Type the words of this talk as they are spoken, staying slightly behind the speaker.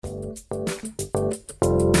Hi,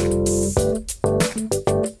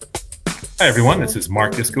 everyone. This is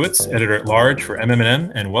Mark Iskowitz, editor-at-large for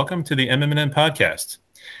MMM, and welcome to the MMM podcast.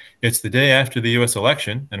 It's the day after the U.S.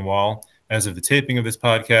 election, and while, as of the taping of this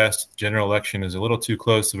podcast, the general election is a little too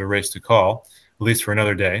close of a race to call, at least for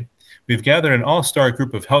another day, we've gathered an all-star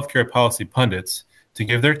group of healthcare policy pundits to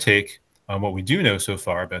give their take on what we do know so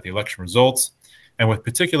far about the election results, and with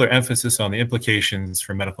particular emphasis on the implications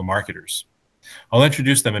for medical marketers. I'll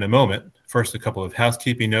introduce them in a moment. First, a couple of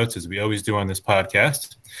housekeeping notes, as we always do on this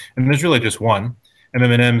podcast. And there's really just one.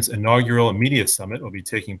 MMM's inaugural media summit will be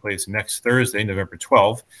taking place next Thursday, November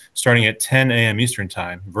 12th, starting at 10 a.m. Eastern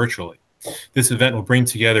Time, virtually. This event will bring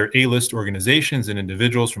together A-list organizations and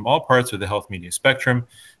individuals from all parts of the health media spectrum,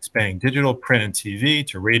 spanning digital, print, and TV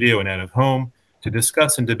to radio and out of home, to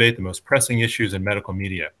discuss and debate the most pressing issues in medical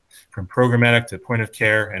media, from programmatic to point of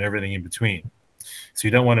care and everything in between. So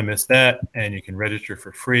you don't want to miss that, and you can register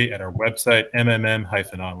for free at our website,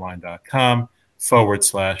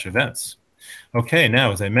 mmm-online.com/events. Okay,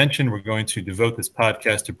 now, as I mentioned, we're going to devote this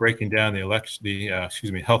podcast to breaking down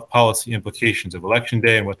the health policy implications of Election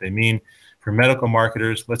Day and what they mean for medical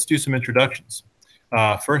marketers. Let's do some introductions.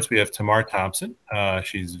 First, we have Tamar Thompson.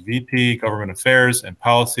 She's VP Government Affairs and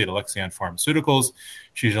Policy at Alexion Pharmaceuticals.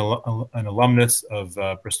 She's an alumnus of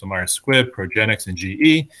Bristol Myers Squibb, Progenics, and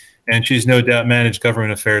GE. And she's no doubt managed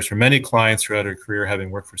government affairs for many clients throughout her career,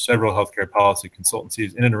 having worked for several healthcare policy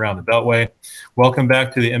consultancies in and around the Beltway. Welcome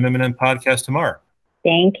back to the MMM podcast, Tamar.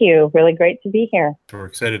 Thank you. Really great to be here. We're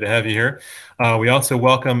excited to have you here. We also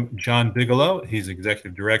welcome John Bigelow. He's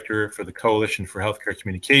Executive Director for the Coalition for Healthcare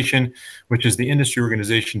Communication, which is the industry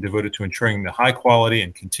organization devoted to ensuring the high quality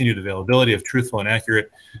and continued availability of truthful and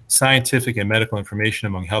accurate scientific and medical information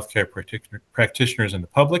among healthcare practitioners and the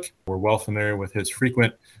public. We're well familiar with his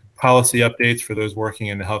frequent policy updates for those working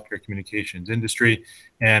in the healthcare communications industry.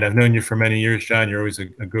 And I've known you for many years, John. You're always a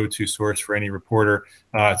go-to source for any reporter.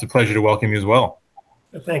 It's a pleasure to welcome you as well.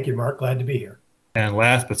 Thank you, Mark. Glad to be here. And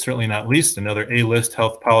last but certainly not least, another A-list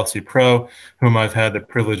health policy pro whom I've had the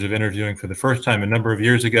privilege of interviewing for the first time a number of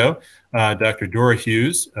years ago, Dr. Dora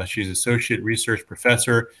Hughes. She's Associate Research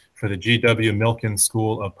Professor for the G.W. Milken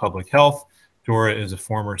School of Public Health. Dora is a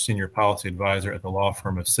former senior policy advisor at the law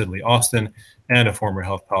firm of Sidley Austin and a former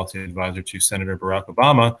health policy advisor to Senator Barack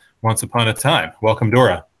Obama once upon a time. Welcome,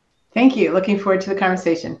 Dora. Thank you. Looking forward to the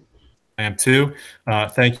conversation. I am too.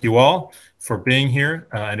 Thank you all for being here.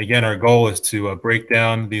 And again, our goal is to break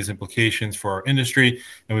down these implications for our industry,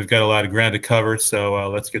 and we've got a lot of ground to cover,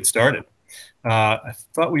 so let's get started. I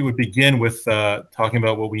thought we would begin with talking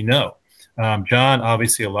about what we know. John,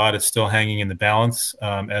 obviously a lot is still hanging in the balance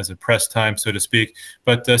as of press time, so to speak,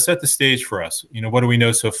 but set the stage for us. What do we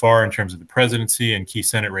know so far in terms of the presidency and key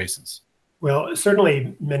Senate races? Well,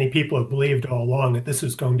 certainly many people have believed all along that this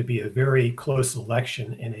is going to be a very close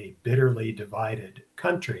election in a bitterly divided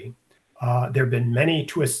country. There have been many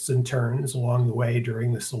twists and turns along the way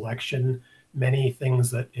during this election, many things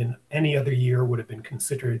that in any other year would have been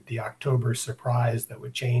considered the October surprise that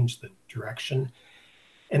would change the direction.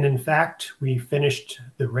 And in fact, we finished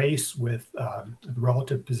the race with the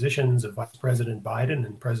relative positions of Vice President Biden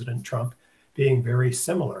and President Trump being very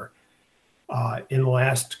similar. In the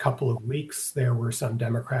last couple of weeks, there were some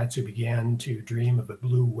Democrats who began to dream of a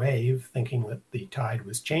blue wave, thinking that the tide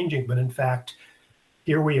was changing. But in fact,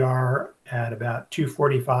 here we are at about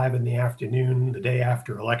 2:45 in the afternoon, the day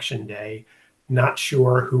after Election Day, not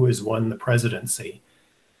sure who has won the presidency.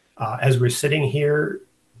 As we're sitting here,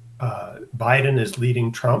 Biden is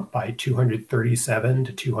leading Trump by 237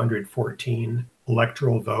 to 214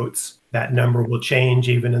 electoral votes. That number will change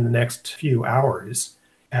even in the next few hours.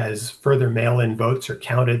 As further mail-in votes are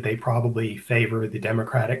counted, they probably favor the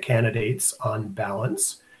Democratic candidates on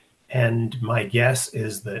balance. And my guess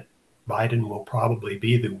is that Biden will probably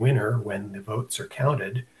be the winner when the votes are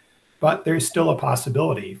counted. But there's still a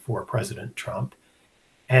possibility for President Trump.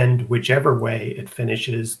 And whichever way it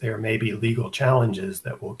finishes, there may be legal challenges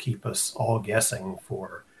that will keep us all guessing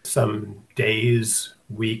for some days,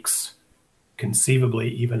 weeks, conceivably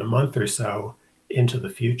even a month or so into the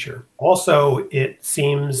future. Also, it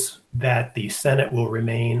seems that the Senate will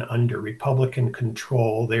remain under Republican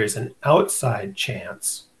control. There's an outside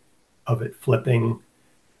chance of it flipping,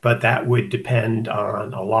 but that would depend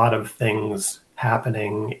on a lot of things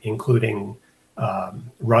happening, including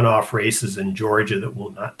runoff races in Georgia that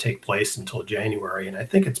will not take place until January. And I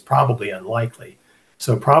think it's probably unlikely.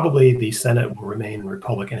 So probably the Senate will remain in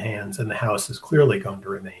Republican hands and the House is clearly going to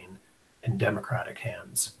remain in Democratic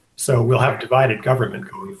hands. So we'll have divided government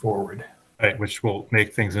going forward. Right, which will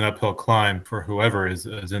make things an uphill climb for whoever is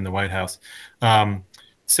in the White House.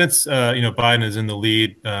 Since Biden is in the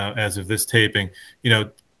lead as of this taping,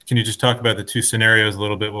 can you just talk about the two scenarios a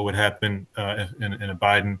little bit? What would happen in a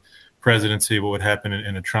Biden presidency? What would happen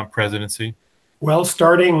in a Trump presidency? Well,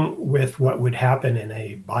 starting with what would happen in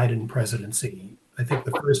a Biden presidency, I think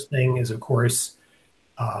the first thing is, of course,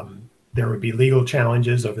 there would be legal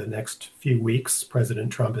challenges over the next few weeks. President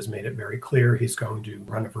Trump has made it very clear he's going to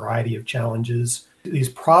run a variety of challenges. These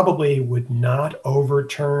probably would not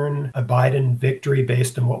overturn a Biden victory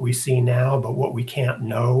based on what we see now, but what we can't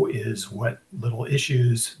know is what little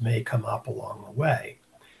issues may come up along the way.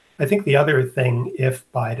 I think the other thing,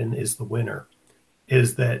 if Biden is the winner,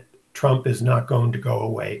 is that Trump is not going to go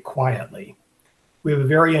away quietly. We have a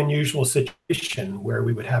very unusual situation where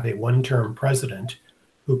we would have a one-term president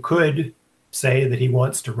who could say that he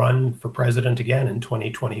wants to run for president again in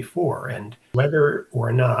 2024. And whether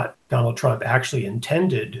or not Donald Trump actually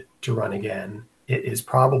intended to run again, it is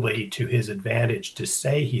probably to his advantage to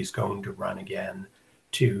say he's going to run again,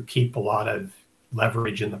 to keep a lot of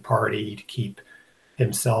leverage in the party, to keep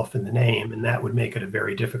himself in the name. And that would make it a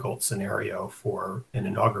very difficult scenario for an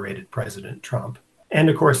inaugurated President Trump. And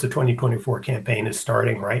of course, the 2024 campaign is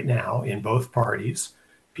starting right now in both parties.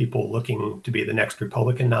 People looking to be the next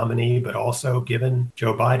Republican nominee, but also, given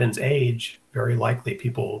Joe Biden's age, very likely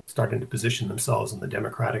people starting to position themselves on the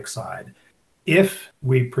Democratic side. If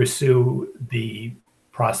we pursue the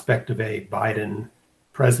prospect of a Biden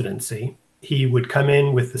presidency, he would come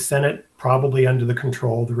in with the Senate probably under the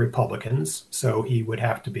control of the Republicans. So he would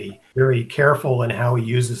have to be very careful in how he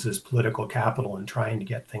uses his political capital in trying to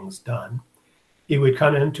get things done. He would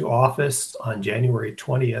come into office on January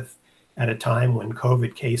 20th at a time when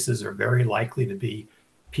COVID cases are very likely to be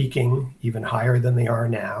peaking even higher than they are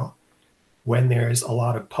now, when there's a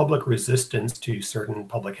lot of public resistance to certain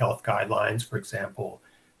public health guidelines, for example,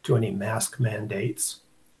 to any mask mandates,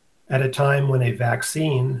 at a time when a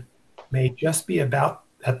vaccine may just be about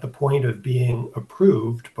at the point of being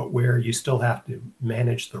approved, but where you still have to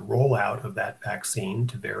manage the rollout of that vaccine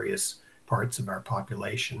to various parts of our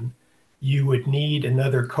population. You would need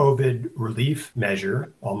another COVID relief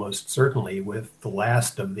measure, almost certainly, with the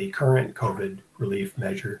last of the current COVID relief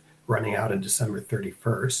measure running out on December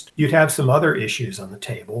 31st. You'd have some other issues on the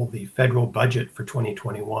table. The federal budget for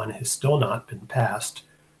 2021 has still not been passed.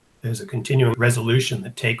 There's a continuing resolution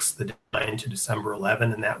that takes the deadline to December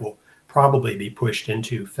 11, and that will probably be pushed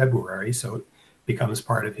into February, so it becomes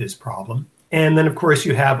part of his problem. And then, of course,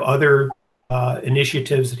 you have other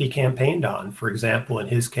initiatives that he campaigned on. For example, in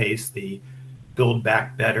his case, the Build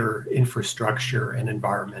Back Better infrastructure and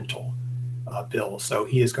environmental bill. So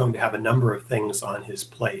he is going to have a number of things on his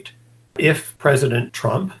plate. If President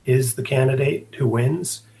Trump is the candidate who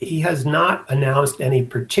wins, he has not announced any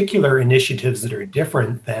particular initiatives that are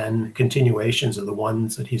different than continuations of the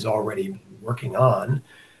ones that he's already been working on.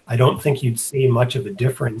 I don't think you'd see much of a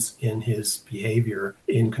difference in his behavior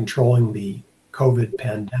in controlling the COVID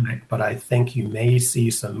pandemic, but I think you may see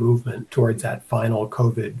some movement towards that final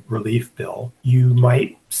COVID relief bill. You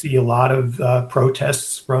might see a lot of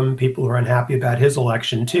protests from people who are unhappy about his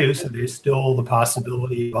election too, so there's still the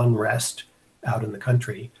possibility of unrest out in the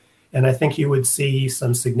country. And I think you would see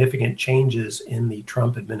some significant changes in the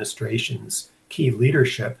Trump administration's key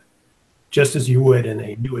leadership, just as you would in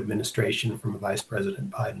a new administration from Vice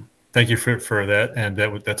President Biden. Thank you for that. And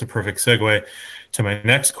that's a perfect segue to my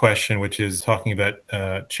next question, which is talking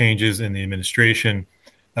about changes in the administration.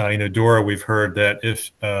 Dora, we've heard that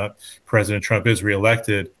if President Trump is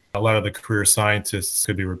reelected, a lot of the career scientists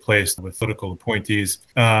could be replaced with political appointees.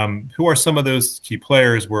 Who are some of those key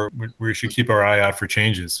players where we should keep our eye out for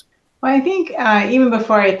changes? Well, I think even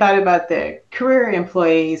before I thought about the career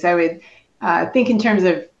employees, I would think in terms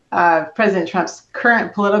of President Trump's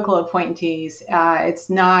current political appointees. It's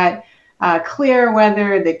not clear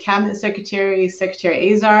whether the cabinet secretary,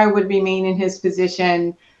 Secretary Azar, would remain in his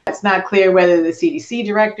position. It's not clear whether the CDC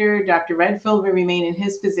director, Dr. Redfield, will remain in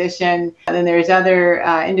his position. And then there's other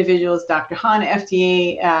individuals, Dr. Hahn,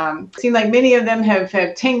 FDA. It seems like many of them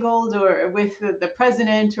have tangled or with the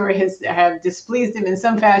president or have displeased him in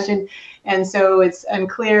some fashion. And so it's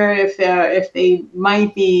unclear if they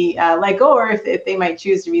might be let go or if they might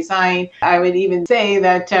choose to resign. I would even say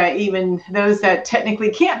that even those that technically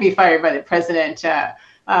can't be fired by the president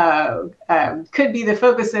could be the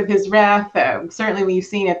focus of his wrath. Certainly we've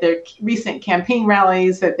seen at their recent campaign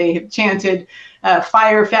rallies that they have chanted,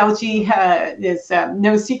 fire Fauci. There's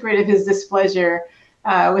no secret of his displeasure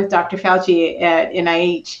with Dr. Fauci at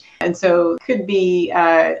NIH. and so could be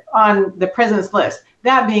on the president's list.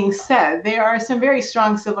 That being said, there are some very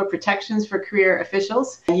strong civil protections for career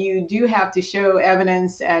officials. You do have to show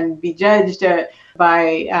evidence and be judged by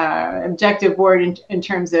objective board in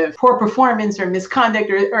terms of poor performance or misconduct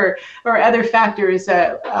or other factors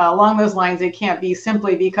along those lines. It can't be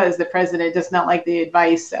simply because the president does not like the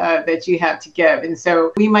advice that you have to give. And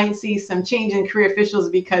so we might see some change in career officials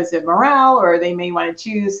because of morale, or they may want to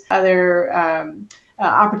choose other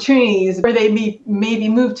opportunities where they maybe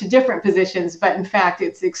move to different positions, but in fact,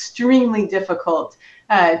 it's extremely difficult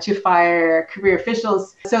to fire career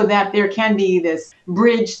officials, so that there can be this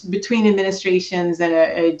bridge between administrations and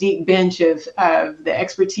a deep bench of the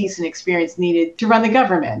expertise and experience needed to run the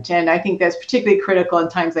government. And I think that's particularly critical in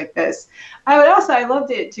times like this. I loved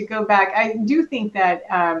it to go back. I do think that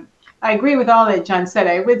I agree with all that John said.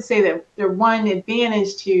 I would say that the one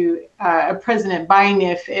advantage to President Biden,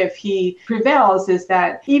 if he prevails, is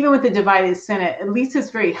that even with the divided Senate, at least it's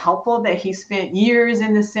very helpful that he spent years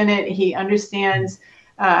in the Senate. He understands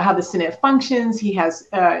how the Senate functions. He has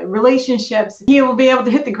relationships. He will be able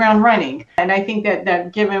to hit the ground running. And I think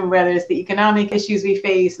that given whether it's the economic issues we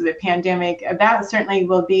face, or the pandemic, that certainly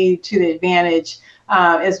will be to the advantage,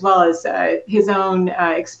 as well as his own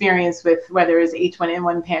experience with whether it's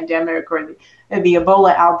H1N1 pandemic or the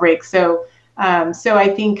Ebola outbreak. So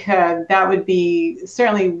I think that would be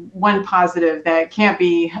certainly one positive that can't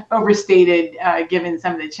be overstated, given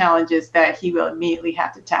some of the challenges that he will immediately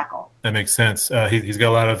have to tackle. That makes sense. He's got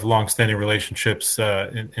a lot of longstanding relationships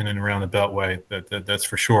in and around the Beltway. That's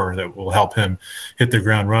for sure. That will help him hit the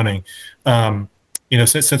ground running.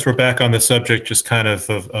 Since we're back on the subject, just kind of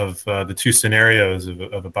the two scenarios of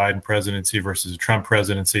a Biden presidency versus a Trump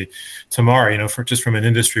presidency, Tamar, from an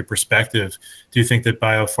industry perspective, do you think that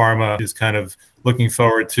biopharma is kind of looking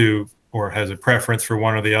forward to or has a preference for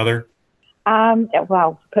one or the other?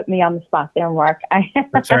 Well, put me on the spot there, Mark.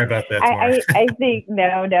 Sorry about that, Tamar. I think,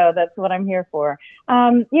 no, that's what I'm here for.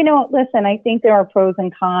 Listen, I think there are pros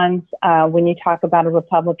and cons when you talk about a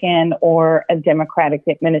Republican or a Democratic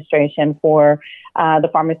administration for the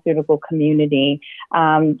pharmaceutical community.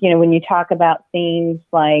 When you talk about things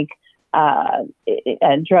like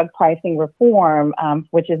drug pricing reform,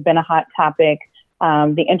 which has been a hot topic,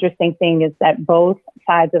 the interesting thing is that both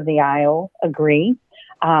sides of the aisle agree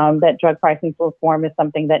that drug pricing reform is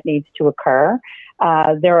something that needs to occur.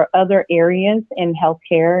 There are other areas in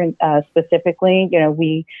healthcare, specifically,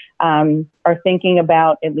 we are thinking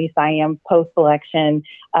about, at least I am, post-election,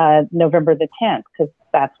 November the 10th, because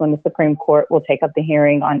that's when the Supreme Court will take up the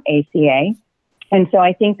hearing on ACA. And so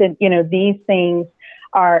I think that, these things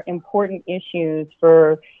are important issues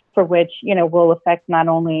for which, will affect not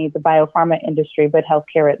only the biopharma industry, but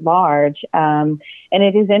healthcare at large. And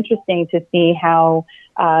it is interesting to see how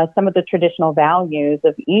some of the traditional values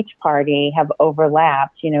of each party have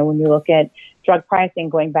overlapped. When you look at drug pricing,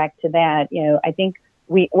 going back to that, I think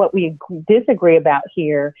what we disagree about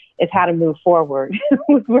here is how to move forward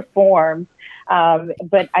with reforms.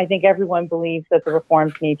 But I think everyone believes that the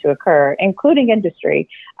reforms need to occur, including industry.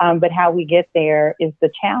 But how we get there is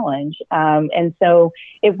the challenge. And so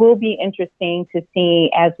it will be interesting to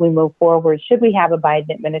see as we move forward, should we have a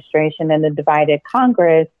Biden administration and a divided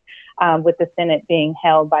Congress, with the Senate being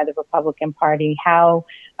held by the Republican Party, how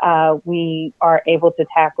we are able to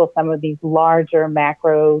tackle some of these larger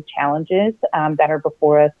macro challenges that are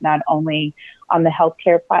before us, not only on the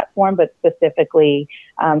healthcare platform, but specifically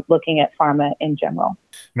looking at pharma in general.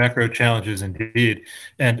 Macro challenges indeed.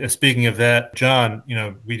 And speaking of that, John,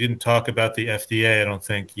 we didn't talk about the FDA, I don't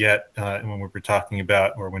think, yet when we were talking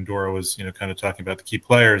about, or when Dora was, kind of talking about the key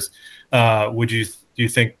players. Do you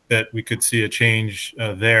think that we could see a change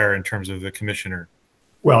there in terms of the commissioner?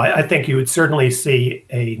 Well, I think you would certainly see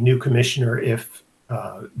a new commissioner if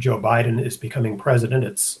Joe Biden is becoming president.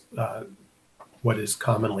 It's what is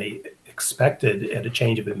commonly expected at a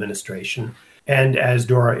change of administration. And as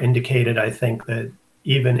Dora indicated, I think that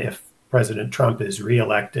even if President Trump is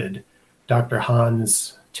reelected, Dr.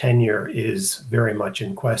 Hahn's tenure is very much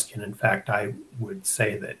in question. In fact, I would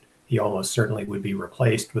say that he almost certainly would be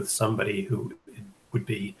replaced with somebody who would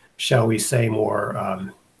be, shall we say,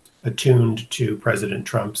 more attuned to President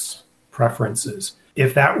Trump's preferences.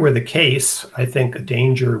 If that were the case, I think a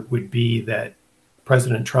danger would be that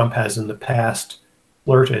President Trump has in the past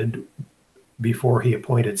flirted, before he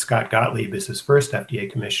appointed Scott Gottlieb as his first FDA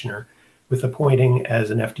commissioner, with appointing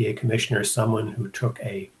as an FDA commissioner someone who took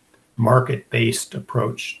a market-based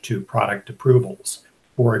approach to product approvals.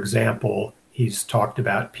 For example, he's talked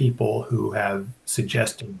about people who have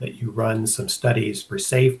suggested that you run some studies for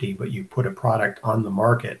safety, but you put a product on the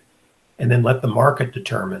market and then let the market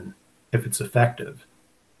determine if it's effective.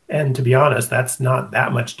 And to be honest, that's not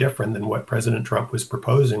that much different than what President Trump was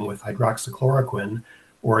proposing with hydroxychloroquine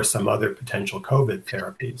or some other potential COVID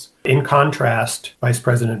therapies. In contrast, Vice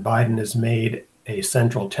President Biden has made a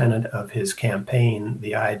central tenet of his campaign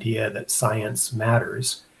the idea that science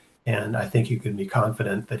matters. And I think you can be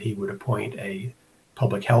confident that he would appoint a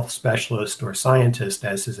public health specialist or scientist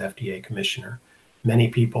as his FDA commissioner. Many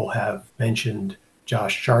people have mentioned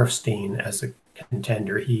Josh Sharfstein as a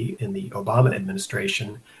contender. He, in the Obama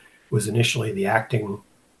administration, was initially the acting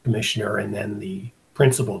commissioner and then the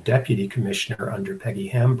principal deputy commissioner under Peggy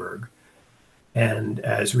Hamburg. And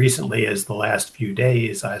as recently as the last few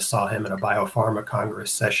days, I saw him in a Biopharma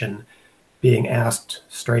Congress session being asked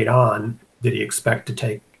straight on, did he expect to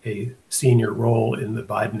take a senior role in the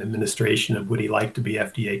Biden administration and would he like to be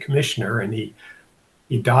FDA commissioner? And he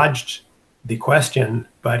dodged the question,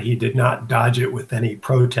 but he did not dodge it with any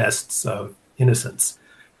protests of innocence.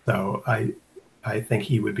 So I think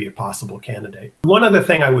he would be a possible candidate. One other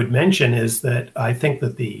thing I would mention is that I think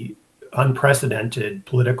that the unprecedented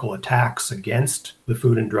political attacks against the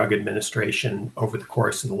Food and Drug Administration over the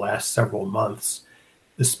course of the last several months,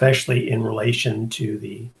 especially in relation to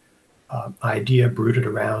the idea brooded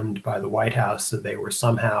around by the White House that they were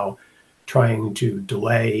somehow trying to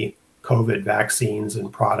delay COVID vaccines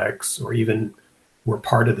and products, or even were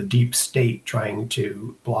part of the deep state trying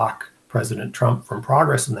to block President Trump from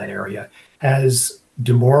progress in that area, has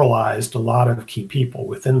demoralized a lot of key people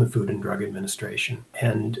within the Food and Drug Administration.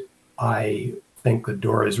 And I think that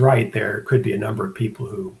Dora is right. There could be a number of people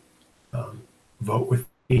who vote with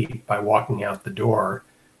me by walking out the door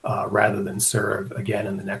rather than serve again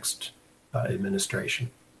in the next administration.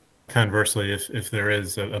 Conversely, if there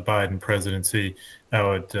is a Biden presidency, I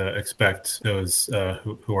would expect those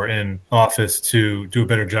who are in office to do a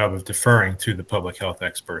better job of deferring to the public health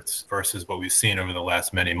experts versus what we've seen over the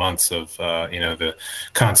last many months of the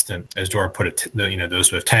constant, as Dora put it, those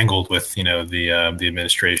who have tangled with the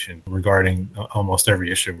administration regarding almost every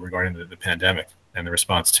issue regarding the pandemic and the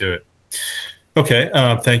response to it. Okay,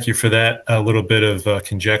 thank you for that. A little bit of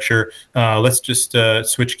conjecture. Let's just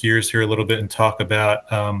switch gears here a little bit and talk about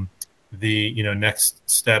the next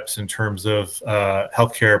steps in terms of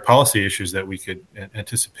healthcare policy issues that we could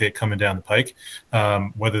anticipate coming down the pike.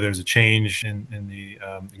 Whether there's a change in the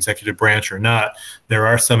executive branch or not, there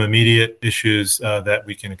are some immediate issues that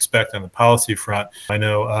we can expect on the policy front. I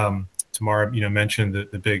know Tamar, mentioned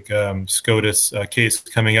the big SCOTUS case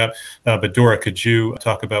coming up, but Dora, could you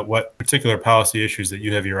talk about what particular policy issues that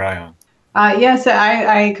you have your eye on? Yes,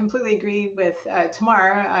 I completely agree with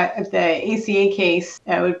Tamar. The ACA case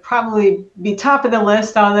would probably be top of the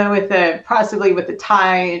list, although possibly with the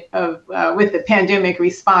tie of with the pandemic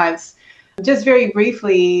response. Just very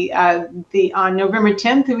briefly, on November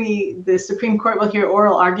 10th, the Supreme Court will hear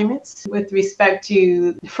oral arguments with respect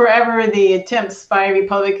to forever the attempts by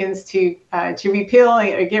Republicans to repeal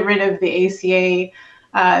or get rid of the ACA.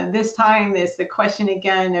 This time, there's the question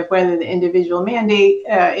again of whether the individual mandate,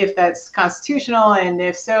 if that's constitutional, and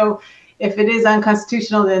if so, if it is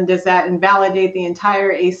unconstitutional, then does that invalidate the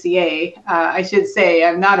entire ACA? I should say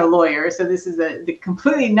I'm not a lawyer, so this is the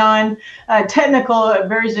completely non-technical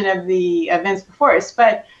version of the events before us.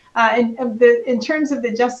 But in terms of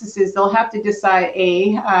the justices, they'll have to decide,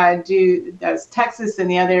 does Texas and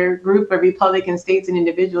the other group of Republican states and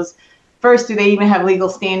individuals, first, do they even have legal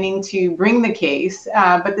standing to bring the case?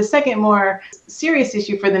 But the second more serious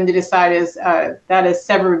issue for them to decide is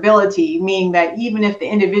severability, meaning that even if the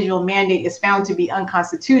individual mandate is found to be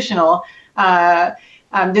unconstitutional,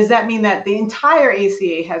 does that mean that the entire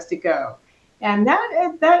ACA has to go? And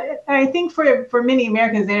that I think for many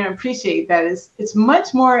Americans, they don't appreciate that. It's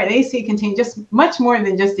much more, the ACA contains just much more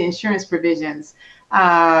than just the insurance provisions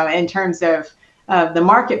in terms of the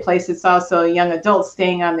marketplace. It's also young adults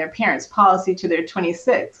staying on their parents' policy to their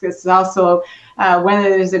 26. It's also whether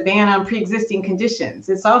there's a ban on pre-existing conditions.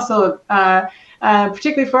 It's also,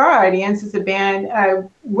 particularly for our audience, it's a ban,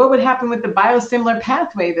 what would happen with the biosimilar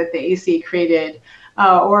pathway that the ACA created,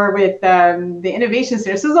 or with the Innovation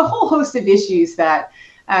Center. So there's a whole host of issues that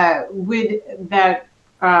are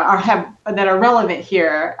relevant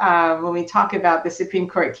here when we talk about the Supreme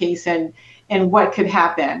Court case and what could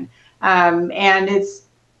happen. And it's,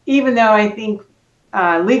 even though I think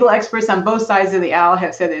legal experts on both sides of the aisle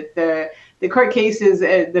have said that the court case is,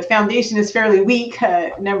 the foundation is fairly weak,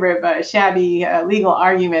 a number of shabby legal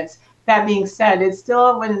arguments. That being said, it's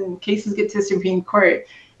still, when cases get to the Supreme Court,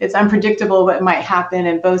 it's unpredictable what might happen,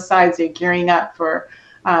 and both sides are gearing up for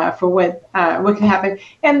what can happen.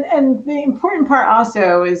 And the important part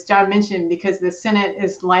also, as John mentioned, because the Senate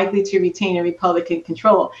is likely to retain a Republican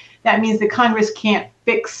control, that means the Congress can't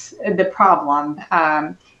fix the problem.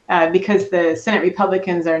 because the Senate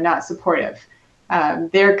Republicans are not supportive.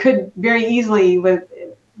 There could very easily, with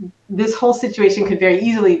this whole situation could very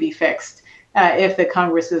easily be fixed if the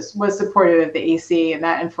Congress was supportive of the AC, and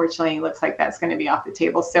that unfortunately looks like that's going to be off the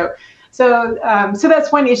table. So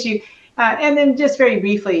that's one issue. And then just very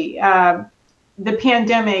briefly, the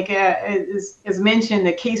pandemic, as mentioned,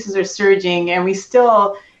 the cases are surging, and we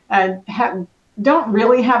still don't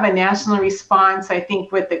really have a national response. I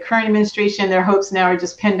think with the current administration, their hopes now are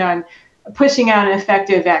just pinned on pushing out an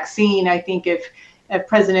effective vaccine. I think if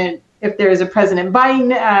there is a President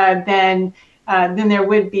Biden, then there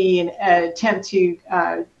would be an attempt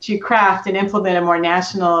to craft and implement a more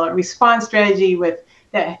national response strategy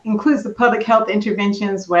that includes the public health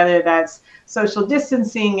interventions, whether that's social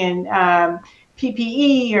distancing and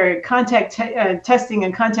PPE or contact testing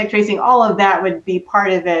and contact tracing. All of that would be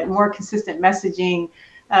part of it, more consistent messaging.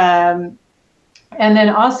 And then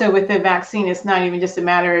also with the vaccine, it's not even just a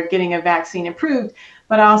matter of getting a vaccine approved,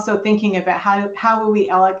 but also thinking about how will we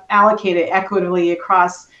allocate it equitably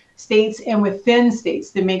across states and within states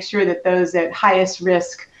to make sure that those at highest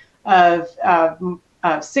risk of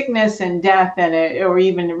sickness and death or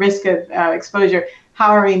even risk of exposure, how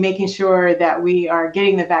are we making sure that we are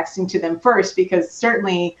getting the vaccine to them first? Because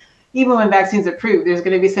certainly, even when vaccines are approved, there's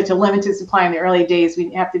going to be such a limited supply in the early days.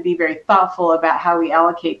 We have to be very thoughtful about how we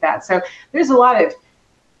allocate that. So there's a lot of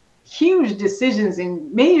huge decisions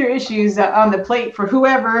and major issues on the plate for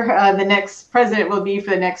whoever the next president will be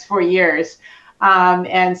for the next 4 years.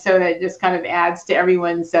 And so that just kind of adds to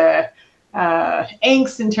everyone's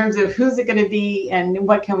angst in terms of who's it going to be and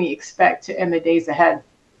what can we expect in the days ahead.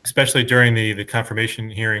 Especially during the confirmation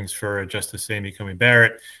hearings for Justice Amy Coney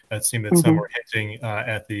Barrett, it seemed that some were hinting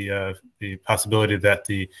at the possibility that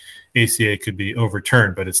the ACA could be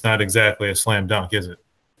overturned, but it's not exactly a slam dunk, is it?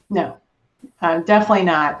 No, definitely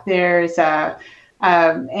not. There's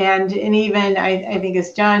and even I think,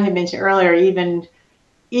 as John had mentioned earlier, even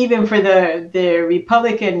for the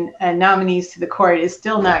Republican nominees to the court, it's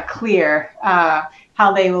still not clear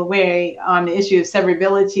how they will weigh on the issue of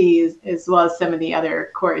severability as well as some of the other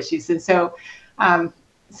core issues. And so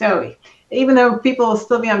even though people will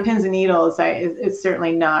still be on pins and needles, it's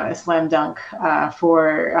certainly not a slam dunk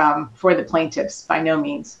for the plaintiffs, by no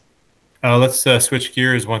means. Let's switch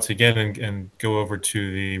gears once again and go over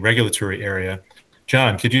to the regulatory area.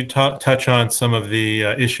 John, could you touch on some of the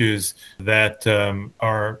issues that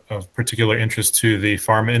are of particular interest to the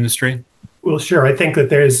pharma industry? Well, sure. I think that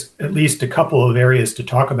there's at least a couple of areas to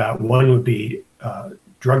talk about. One would be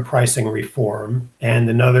drug pricing reform, and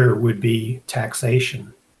another would be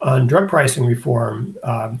taxation. On drug pricing reform,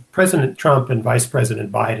 President Trump and Vice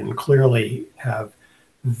President Biden clearly have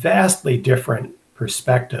vastly different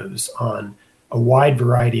perspectives on a wide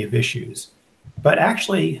variety of issues. But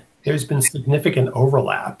actually, there's been significant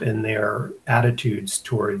overlap in their attitudes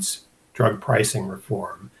towards drug pricing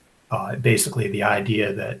reform. Basically, the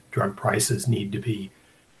idea that drug prices need to be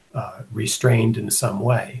restrained in some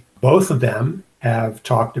way. Both of them have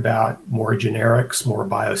talked about more generics, more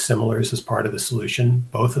biosimilars as part of the solution.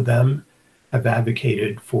 Both of them have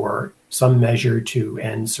advocated for some measure to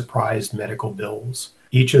end surprise medical bills.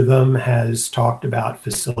 Each of them has talked about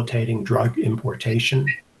facilitating drug importation,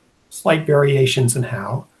 slight variations in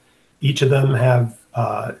how. Each of them have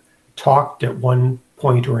talked at one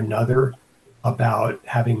point or another about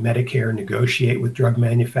having Medicare negotiate with drug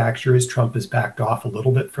manufacturers. Trump has backed off a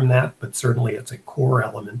little bit from that, but certainly it's a core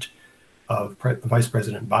element of Vice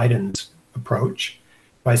President Biden's approach.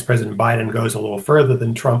 Vice President Biden goes a little further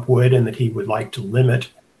than Trump would in that he would like to limit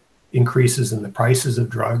increases in the prices of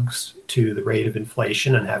drugs to the rate of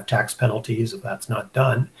inflation and have tax penalties if that's not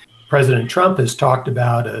done. President Trump has talked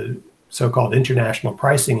about a so-called international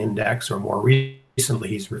pricing index, or more recently,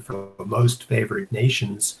 he's referred to a most favored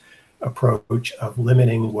nations approach of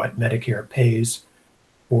limiting what Medicare pays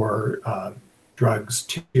for drugs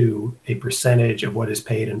to a percentage of what is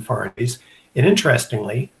paid in foreign countries. And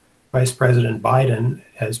interestingly, Vice President Biden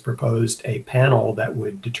has proposed a panel that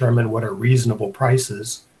would determine what are reasonable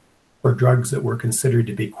prices for drugs that were considered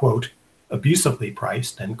to be, quote, abusively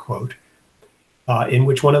priced, end quote, in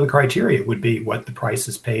which one of the criteria would be what the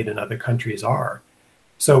prices paid in other countries are.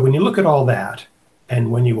 So when you look at all that, and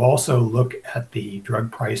when you also look at the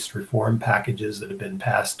drug price reform packages that have been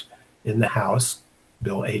passed in the House,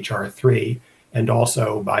 Bill H.R. 3, and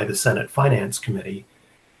also by the Senate Finance Committee,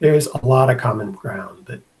 there's a lot of common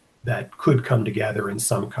ground that could come together in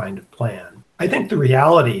some kind of plan. I think the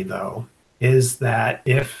reality, though, is that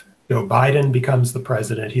if Joe Biden becomes the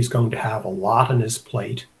president, he's going to have a lot on his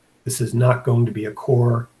plate. This is not going to be a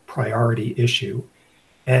core priority issue.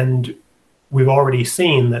 And we've already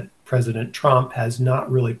seen that President Trump has not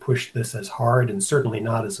really pushed this as hard and certainly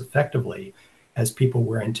not as effectively as people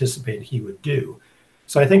were anticipating he would do.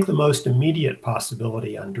 So I think the most immediate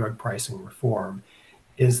possibility on drug pricing reform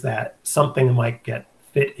is that something might get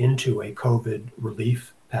fit into a COVID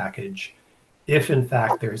relief package if, in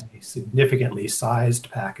fact, there's a significantly sized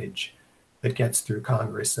package that gets through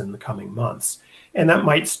Congress in the coming months. And that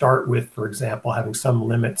might start with, for example, having some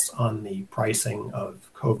limits on the pricing of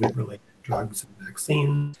COVID-related drugs and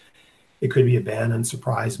vaccines. It could be a ban on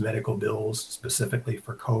surprise medical bills specifically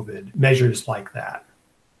for COVID, measures like that.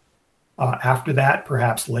 After that,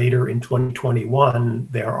 perhaps later in 2021,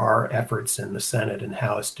 there are efforts in the Senate and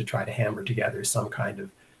House to try to hammer together some kind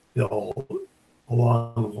of bill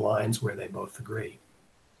along the lines where they both agree.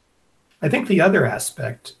 I think the other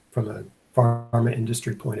aspect from a pharma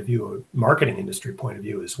industry point of view, a marketing industry point of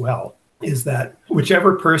view as well, is that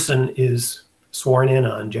whichever person is sworn in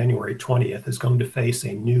on January 20th is going to face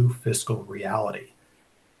a new fiscal reality,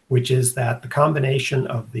 which is that the combination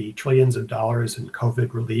of the trillions of dollars in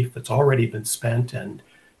COVID relief that's already been spent and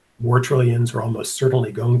more trillions are almost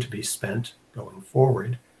certainly going to be spent going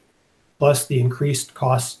forward, plus the increased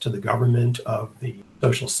costs to the government of the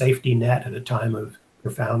social safety net at a time of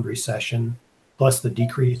profound recession, plus the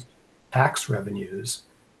decreased tax revenues,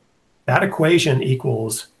 that equation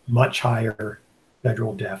equals much higher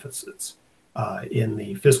federal deficits. In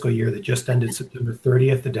the fiscal year that just ended September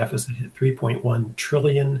 30th, the deficit hit $3.1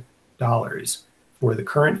 trillion. For the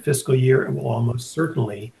current fiscal year, it will almost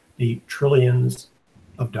certainly be trillions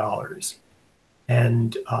of dollars.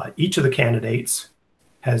 And each of the candidates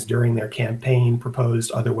has, during their campaign,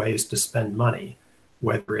 proposed other ways to spend money,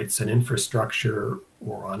 whether it's an infrastructure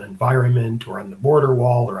or on environment or on the border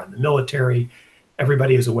wall or on the military.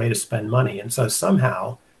 Everybody has a way to spend money. And so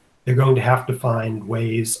somehow they're going to have to find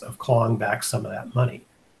ways of clawing back some of that money.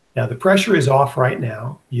 Now, the pressure is off right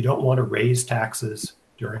now. You don't want to raise taxes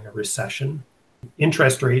during a recession.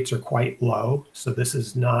 Interest rates are quite low, so this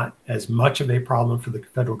is not as much of a problem for the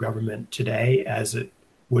federal government today as it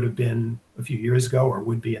would have been a few years ago or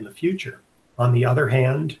would be in the future. On the other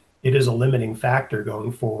hand, it is a limiting factor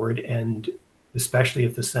going forward, and especially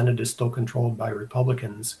if the Senate is still controlled by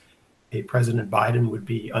Republicans, a President Biden would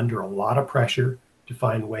be under a lot of pressure to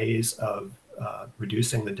find ways of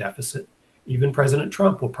reducing the deficit. Even President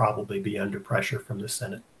Trump will probably be under pressure from the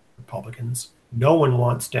Senate Republicans. No one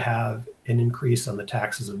wants to have an increase on the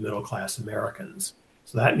taxes of middle-class Americans.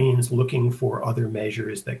 So that means looking for other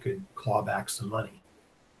measures that could claw back some money.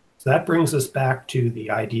 So that brings us back to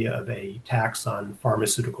the idea of a tax on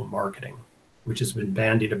pharmaceutical marketing, which has been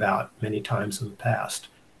bandied about many times in the past.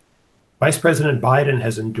 Vice President Biden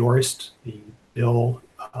has endorsed the bill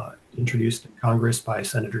introduced in Congress by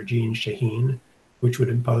Senator Jeanne Shaheen, which would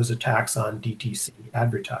impose a tax on DTC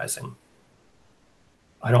advertising.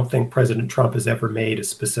 I don't think President Trump has ever made a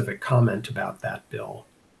specific comment about that bill.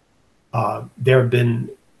 There have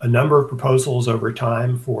been a number of proposals over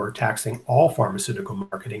time for taxing all pharmaceutical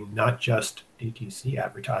marketing, not just DTC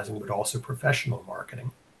advertising, but also professional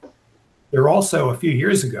marketing. There also, a few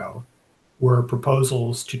years ago, were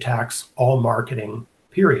proposals to tax all marketing,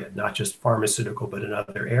 period, not just pharmaceutical, but in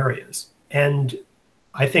other areas. And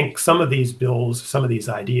I think some of these bills, some of these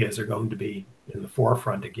ideas are going to be in the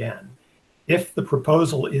forefront again. If the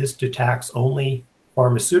proposal is to tax only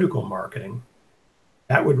pharmaceutical marketing,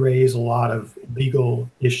 that would raise a lot of legal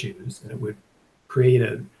issues, and it would create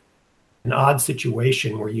an odd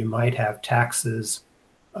situation where you might have taxes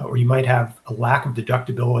or you might have a lack of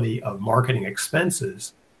deductibility of marketing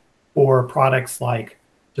expenses for products like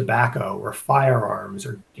tobacco or firearms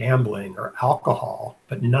or gambling or alcohol,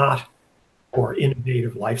 but not for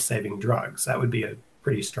innovative life-saving drugs. That would be a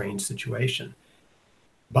pretty strange situation.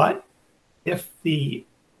 But if the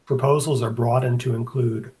proposals are broadened to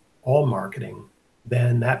include all marketing,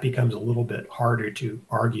 then that becomes a little bit harder to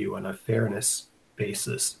argue on a fairness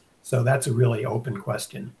basis. So that's a really open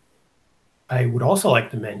question. I would also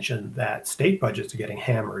like to mention that state budgets are getting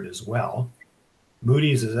hammered as well.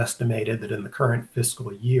 Moody's has estimated that in the current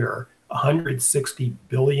fiscal year, $160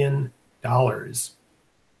 billion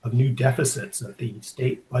of new deficits at the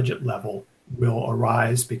state budget level will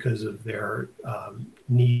arise because of their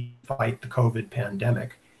need to fight the COVID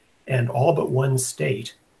pandemic. And all but one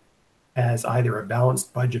state has either a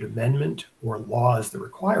balanced budget amendment or laws that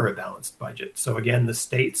require a balanced budget. So again, the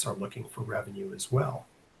states are looking for revenue as well.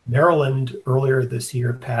 Maryland earlier this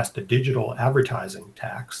year passed a digital advertising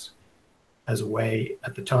tax as a way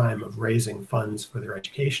at the time of raising funds for their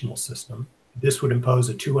educational system. This would impose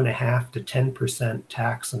a 2.5% to 10%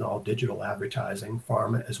 tax on all digital advertising,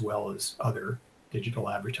 pharma as well as other digital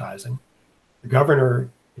advertising. The governor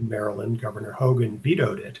in Maryland, Governor Hogan,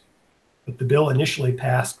 vetoed it, But the bill initially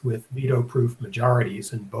passed with veto-proof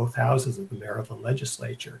majorities in both houses of the Maryland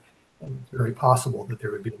legislature. And it's very possible that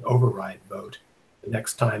there would be an override vote the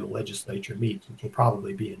next time the legislature meets, which will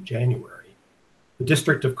probably be in January. The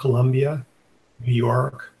District of Columbia, New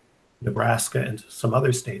York, Nebraska, and some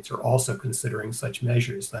other states are also considering such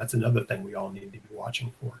measures. That's another thing we all need to be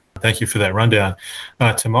watching for. Thank you for that rundown.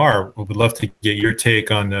 Tamar, we would love to get your take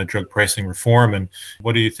on drug pricing reform, and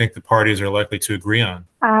what do you think the parties are likely to agree on?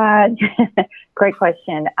 Great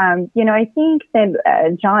question. I think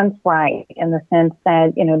that John's right in the sense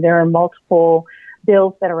that, there are multiple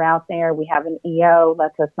bills that are out there. We have an EO,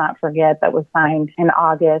 let's us not forget, that was signed in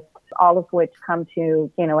August, all of which come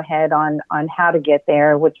to, a head on how to get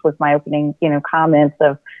there, which was my opening, comments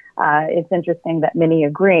of, it's interesting that many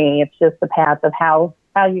agree. It's just the path of how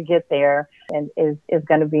you get there and is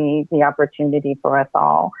going to be the opportunity for us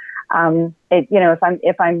all.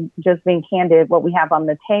 If I'm just being candid, what we have on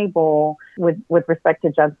the table with respect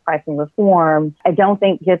to drug pricing reform, I don't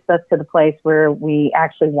think gets us to the place where we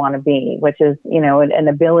actually want to be, which is, an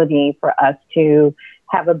ability for us to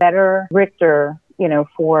have a better Richter,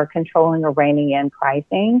 for controlling or reining in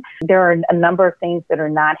pricing. There are a number of things that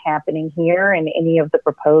are not happening here in any of the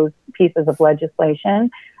proposed pieces of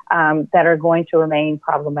legislation that are going to remain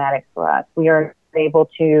problematic for us. We are able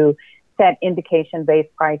to set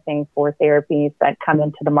indication-based pricing for therapies that come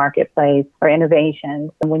into the marketplace or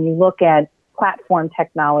innovations. And when you look at platform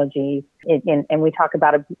technologies, and we talk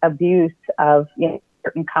about abuse of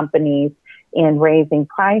certain companies in raising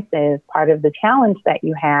prices, part of the challenge that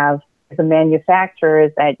you have as a manufacturer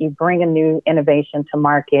is that you bring a new innovation to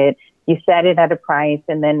market, you set it at a price,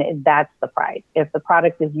 and then that's the price. If the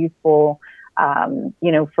product is useful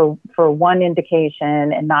for one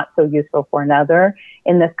indication and not so useful for another.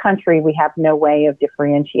 In this country, we have no way of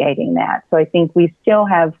differentiating that. So I think we still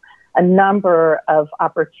have a number of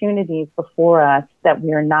opportunities before us that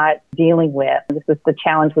we are not dealing with. This is the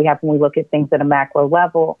challenge we have when we look at things at a macro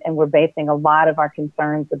level, and we're basing a lot of our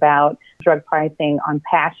concerns about drug pricing on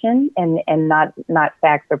passion and not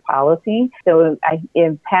facts or policy. So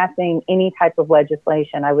in passing any type of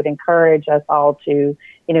legislation, I would encourage us all to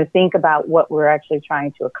think about what we're actually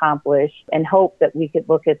trying to accomplish and hope that we could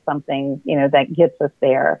look at something, that gets us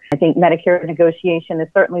there. I think Medicare negotiation is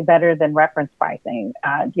certainly better than reference pricing,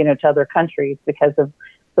 to other countries because of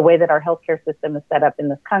the way that our healthcare system is set up in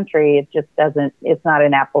this country. It just it's not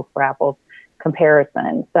an apples for apples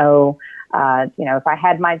comparison. So, if I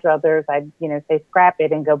had my druthers, I'd, say scrap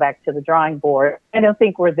it and go back to the drawing board. I don't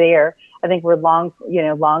think we're there. I think we're long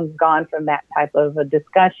gone from that type of a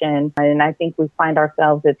discussion. And I think we find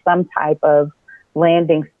ourselves at some type of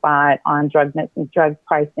landing spot on drug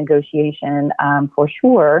price negotiation, for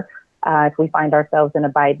sure. If we find ourselves in a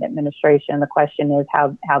Biden administration, the question is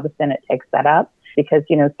how the Senate takes that up, because,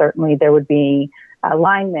 certainly there would be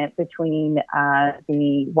alignment between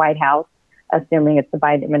the White House, assuming it's the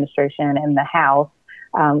Biden administration, and the House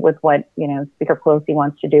with what, Speaker Pelosi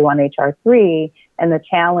wants to do on H.R. 3. And the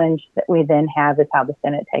challenge that we then have is how the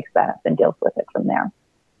Senate takes that up and deals with it from there.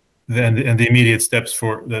 And the immediate steps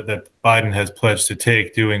that Biden has pledged to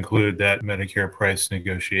take do include that Medicare price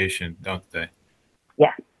negotiation, don't they?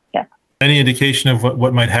 Yeah. Any indication of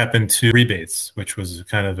what might happen to rebates, which was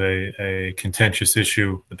kind of a contentious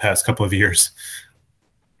issue the past couple of years?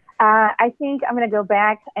 I think I'm going to go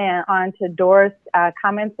back on to Dora's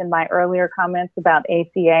comments and my earlier comments about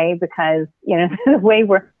ACA, because, the way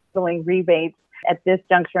we're handling rebates at this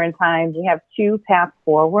juncture in time, we have two paths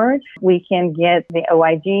forward. We can get the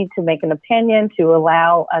OIG to make an opinion to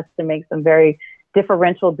allow us to make some very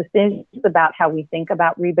differential decisions about how we think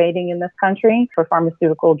about rebating in this country for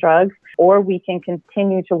pharmaceutical drugs, or we can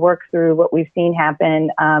continue to work through what we've seen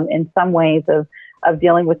happen in some ways of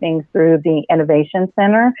dealing with things through the Innovation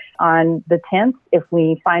Center. On the 10th, if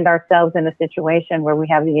we find ourselves in a situation where we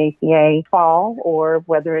have the ACA fall, or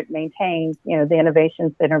whether it maintains, the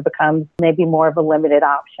Innovation Center becomes maybe more of a limited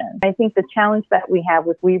option. I think the challenge that we have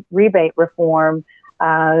with rebate reform,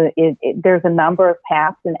 there's a number of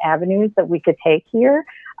paths and avenues that we could take here.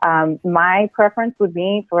 My preference would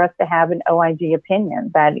be for us to have an OIG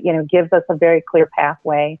opinion that, gives us a very clear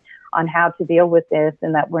pathway on how to deal with this,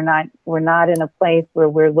 and that we're not in a place where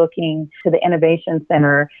we're looking to the Innovation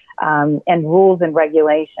Center and rules and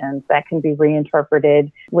regulations that can be reinterpreted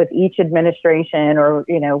with each administration, or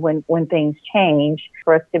when things change,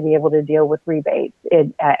 for us to be able to deal with rebates.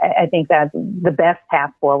 I think that's the best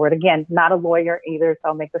path forward. Again, not a lawyer either, so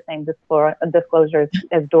I'll make the same disclosures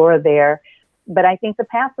as Dora there. But I think the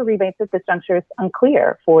path for rebates at this juncture is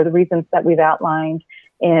unclear for the reasons that we've outlined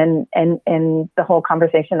in the whole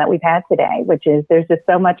conversation that we've had today, which is there's just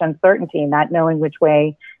so much uncertainty, not knowing which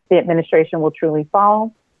way the administration will truly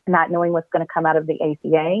fall, not knowing what's going to come out of the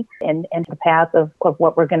ACA and the path of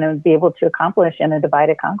what we're going to be able to accomplish in a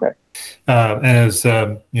divided Congress. And as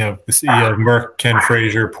the CEO of Merck, Ken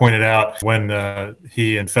Frazier, pointed out when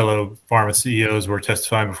he and fellow pharma CEOs were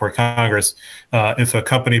testifying before Congress, if a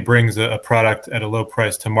company brings a product at a low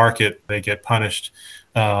price to market, they get punished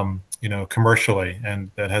commercially, and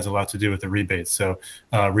that has a lot to do with the rebates. So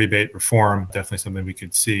rebate reform, definitely something we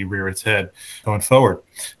could see rear its head going forward.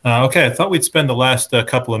 Okay, I thought we'd spend the last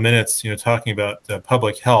couple of minutes, talking about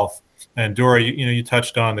public health. And Dora, you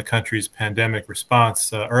touched on the country's pandemic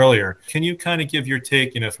response earlier. Can you kind of give your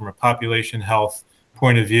take, from a population health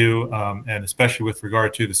point of view, and especially with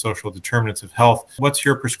regard to the social determinants of health? What's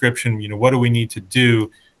your prescription? What do we need to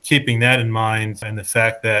do, keeping that in mind, and the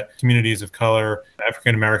fact that communities of color,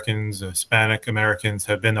 African Americans, Hispanic Americans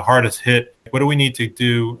have been the hardest hit? What do we need to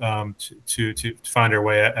do to find our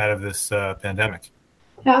way out of this pandemic?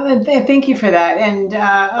 Thank you for that. And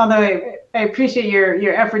although I appreciate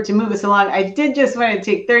your effort to move us along, I did just want to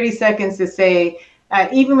take 30 seconds to say,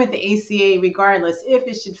 even with the ACA, regardless, if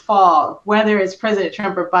it should fall, whether it's President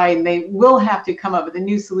Trump or Biden, they will have to come up with a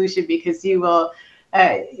new solution, because you will,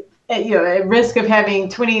 at risk of having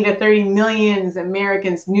 20 to 30 million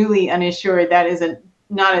Americans newly uninsured, that is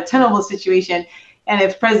not a tenable situation. And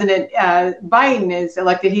if President Biden is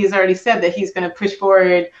elected, he has already said that he's going to push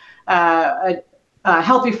forward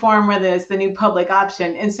health reform, whether it's the new public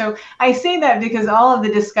option. And so I say that because all of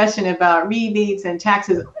the discussion about rebates and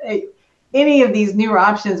taxes, any of these newer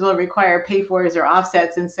options will require pay-fors or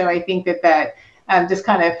offsets. And so I think that just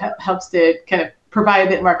kind of helps to kind of provide a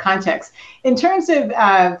bit more context. In terms of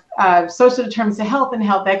social determinants of health and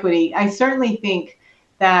health equity, I certainly think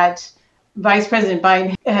that Vice President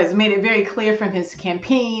Biden has made it very clear from his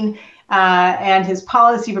campaign and his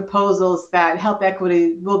policy proposals that health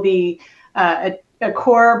equity will be a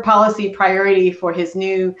core policy priority for his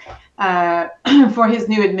new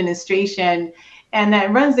administration, and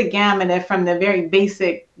that runs the gamut from the very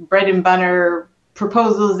basic bread and butter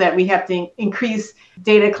proposals that we have to increase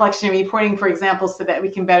data collection and reporting, for example, so that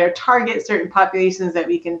we can better target certain populations, that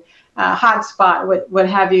we can hotspot what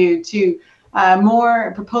have you, to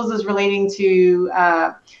more proposals relating to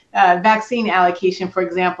vaccine allocation, for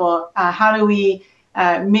example. How do we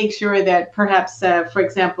make sure that perhaps, for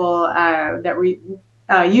example, that we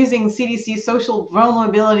using CDC social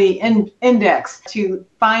vulnerability index to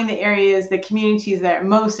find the areas, the communities that are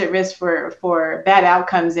most at risk for bad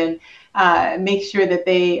outcomes, and make sure that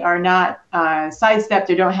they are not sidestepped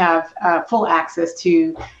or don't have full access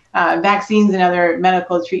to vaccines and other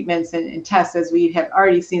medical treatments and tests, as we have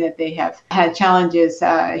already seen that they have had challenges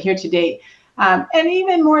here to date. And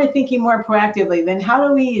even more, thinking more proactively, then how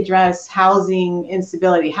do we address housing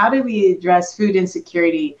instability? How do we address food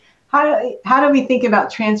insecurity? How do we think about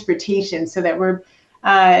transportation, so that we're,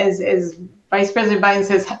 as Vice President Biden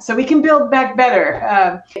says, so we can build back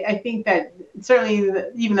better? I think that certainly,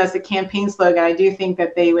 even as the campaign slogan, I do think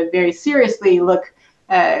that they would very seriously look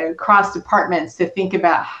across departments to think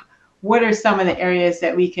about what are some of the areas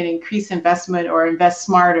that we can increase investment or invest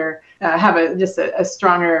smarter, have a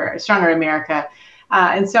stronger America.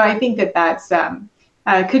 And so I think that's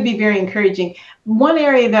could be very encouraging. One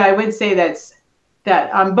area that I would say that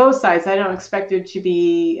on both sides, I don't expect there to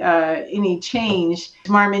be any change.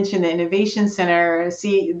 Tamar mentioned the Innovation Center,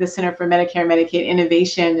 the Center for Medicare and Medicaid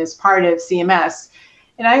Innovation, is part of CMS.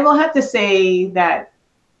 And I will have to say that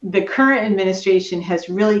the current administration has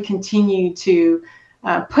really continued to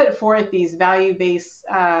put forth these value-based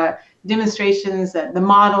demonstrations, the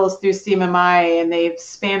models through CMMI, and they've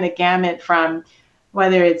spanned the gamut from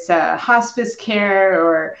whether it's hospice care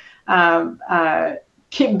or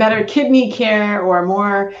better kidney care or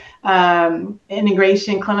more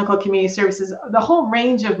integration, clinical community services, the whole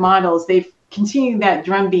range of models. They've continued that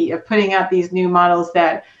drumbeat of putting out these new models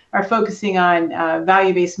that are focusing on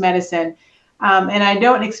value-based medicine. And I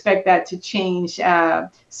don't expect that to change.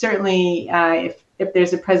 Certainly, if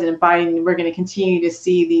there's a President Biden, we're going to continue to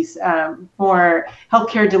see these more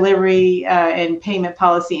healthcare delivery and payment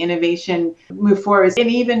policy innovation move forward. And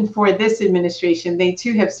even for this administration, they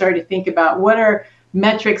too have started to think about what are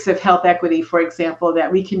metrics of health equity, for example, that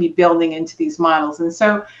we can be building into these models. And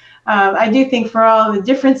so I do think, for all the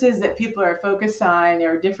differences that people are focused on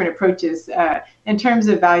or different approaches, in terms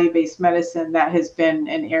of value-based medicine, that has been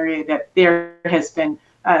an area that there has been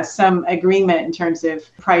some agreement in terms of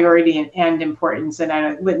priority and importance. And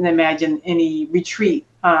I wouldn't imagine any retreat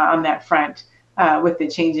on that front with the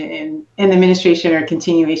change in the administration or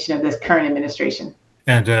continuation of this current administration.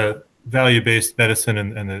 And value-based medicine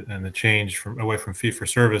and the change away from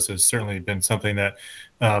fee-for-service has certainly been something that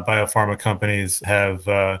biopharma companies have,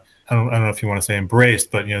 I don't know if you want to say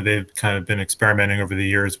embraced, but they've kind of been experimenting over the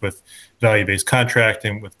years with value-based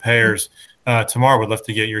contracting with payers. Tamar, would love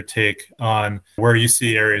to get your take on where you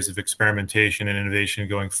see areas of experimentation and innovation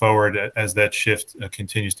going forward as that shift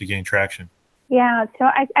continues to gain traction. Yeah, so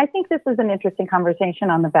I think this is an interesting conversation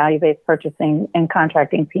on the value-based purchasing and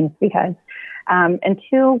contracting piece, because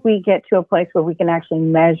until we get to a place where we can actually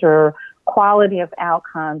measure quality of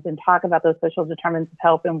outcomes and talk about those social determinants of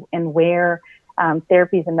health and where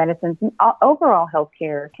therapies and medicines and overall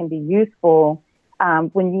healthcare can be useful,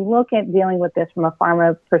 when you look at dealing with this from a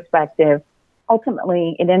pharma perspective,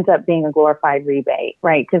 ultimately it ends up being a glorified rebate,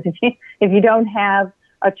 right? Because if you don't have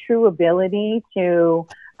a true ability to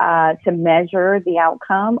measure the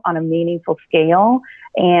outcome on a meaningful scale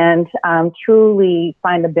and truly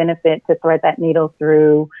find the benefit to thread that needle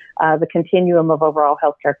through the continuum of overall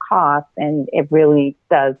healthcare costs, and it really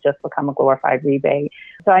does just become a glorified rebate.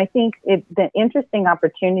 So I think the interesting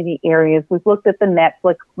opportunity areas, we've looked at the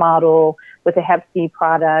Netflix model with the Hep C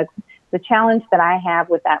products. The challenge that I have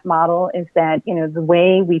with that model is that, the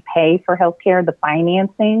way we pay for healthcare, the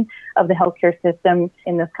financing of the healthcare system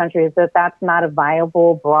in this country is that that's not a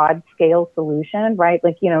viable broad scale solution, right?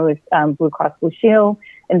 Like, if Blue Cross Blue Shield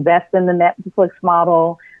invests in the Netflix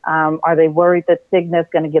model, are they worried that Cigna's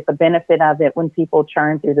going to get the benefit of it when people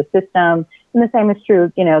churn through the system? And the same is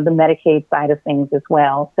true, the Medicaid side of things as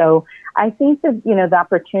well. So I think that, the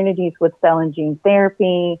opportunities with cell and gene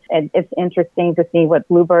therapy, and it's interesting to see what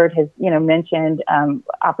Bluebird has, mentioned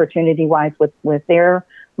opportunity-wise with their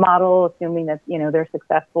model, assuming that, they're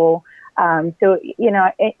successful. So,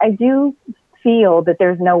 I do feel that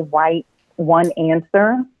there's no one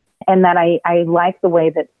answer, and that I like the way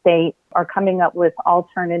that states are coming up with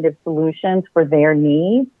alternative solutions for their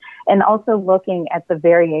needs, and also looking at the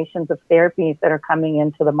variations of therapies that are coming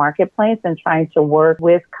into the marketplace and trying to work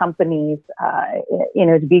with companies,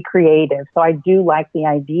 to be creative. So I do like the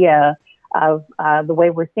idea of the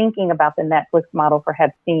way we're thinking about the Netflix model for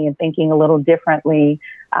Hep C and thinking a little differently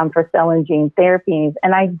for cell and gene therapies.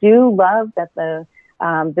 And I do love that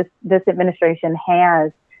this administration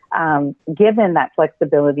has given that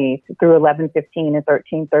flexibility through 1115 and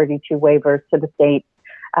 1332 waivers to the states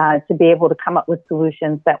to be able to come up with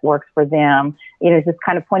solutions that works for them. Just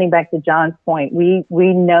kind of pointing back to John's point, we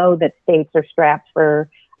know that states are strapped for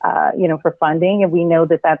funding, and we know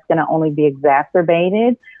that that's going to only be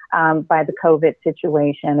exacerbated by the COVID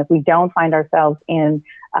situation. If we don't find ourselves in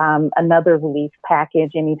another relief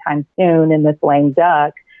package anytime soon in this lame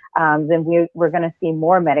duck, then we're going to see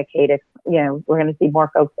more Medicaid, we're going to see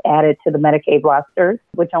more folks added to the Medicaid rosters,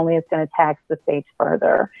 which only is going to tax the states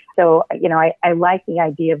further. So, I like the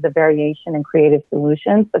idea of the variation and creative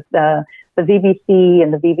solutions, but the VBC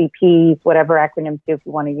and the VBPs, whatever acronyms if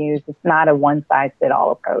you want to use, it's not a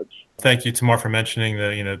one-size-fits-all approach. Thank you, Tamar, for mentioning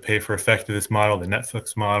the pay for effectiveness model, the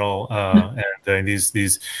Netflix model, and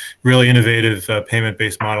these really innovative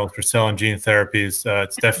payment-based models for cell and gene therapies.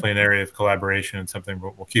 It's definitely an area of collaboration and something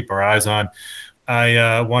we'll keep our eyes on.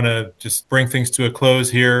 I want to just bring things to a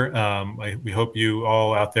close here. We hope you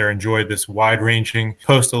all out there enjoyed this wide-ranging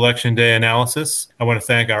post-election day analysis. I want to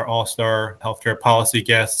thank our all-star healthcare policy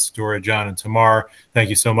guests, Dora, John, and Tamar. Thank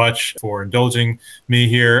you so much for indulging me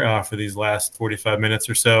here for these last 45 minutes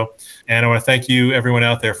or so. And I want to thank you, everyone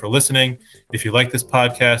out there, for listening. If you like this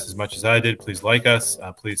podcast as much as I did, please like us.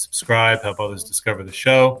 Please subscribe, help others discover the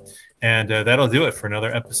show. And that'll do it for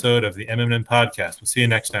another episode of the MMN Podcast. We'll see you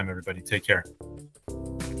next time, everybody. Take care.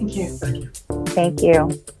 Thank you. Thank you. Thank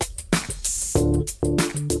you.